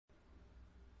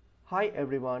Hi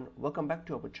everyone, welcome back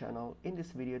to our channel. In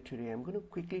this video today I'm going to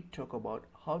quickly talk about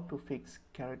how to fix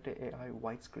character AI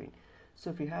widescreen. So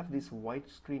if you have this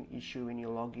widescreen issue when you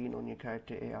log in on your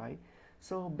character AI,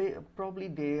 so probably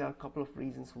there are a couple of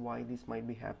reasons why this might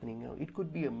be happening. It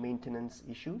could be a maintenance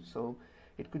issue, so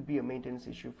it could be a maintenance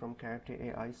issue from character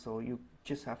AI, so you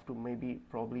just have to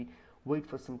probably wait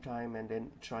for some time and then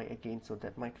try again, so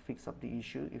that might fix up the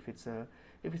issue if it's a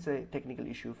technical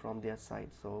issue from their side.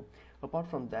 So apart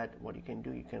from that, what you can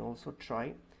do, you can also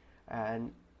try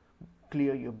and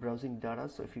clear your browsing data.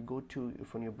 So if you go to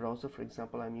from your browser, for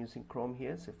example, I'm using Chrome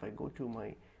here, so if I go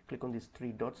to click on these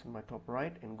three dots in my top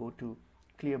right and go to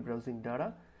clear browsing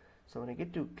data. So when I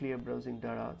get to clear browsing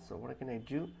data, so what can I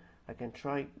do, I can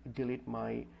try delete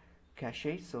my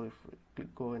cache. So if you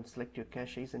go and select your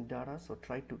caches and data, so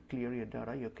try to clear your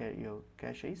data, your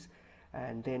caches,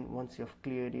 and then once you've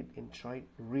cleared it, and try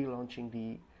relaunching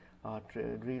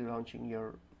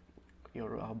your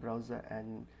browser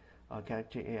and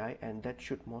character AI, and that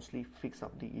should mostly fix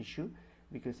up the issue,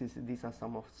 because these are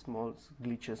some of small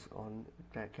glitches on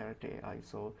character AI.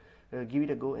 So give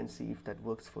it a go and see if that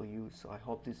works for you. So I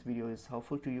hope this video is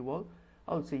helpful to you all.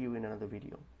 I'll see you in another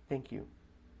video. Thank you.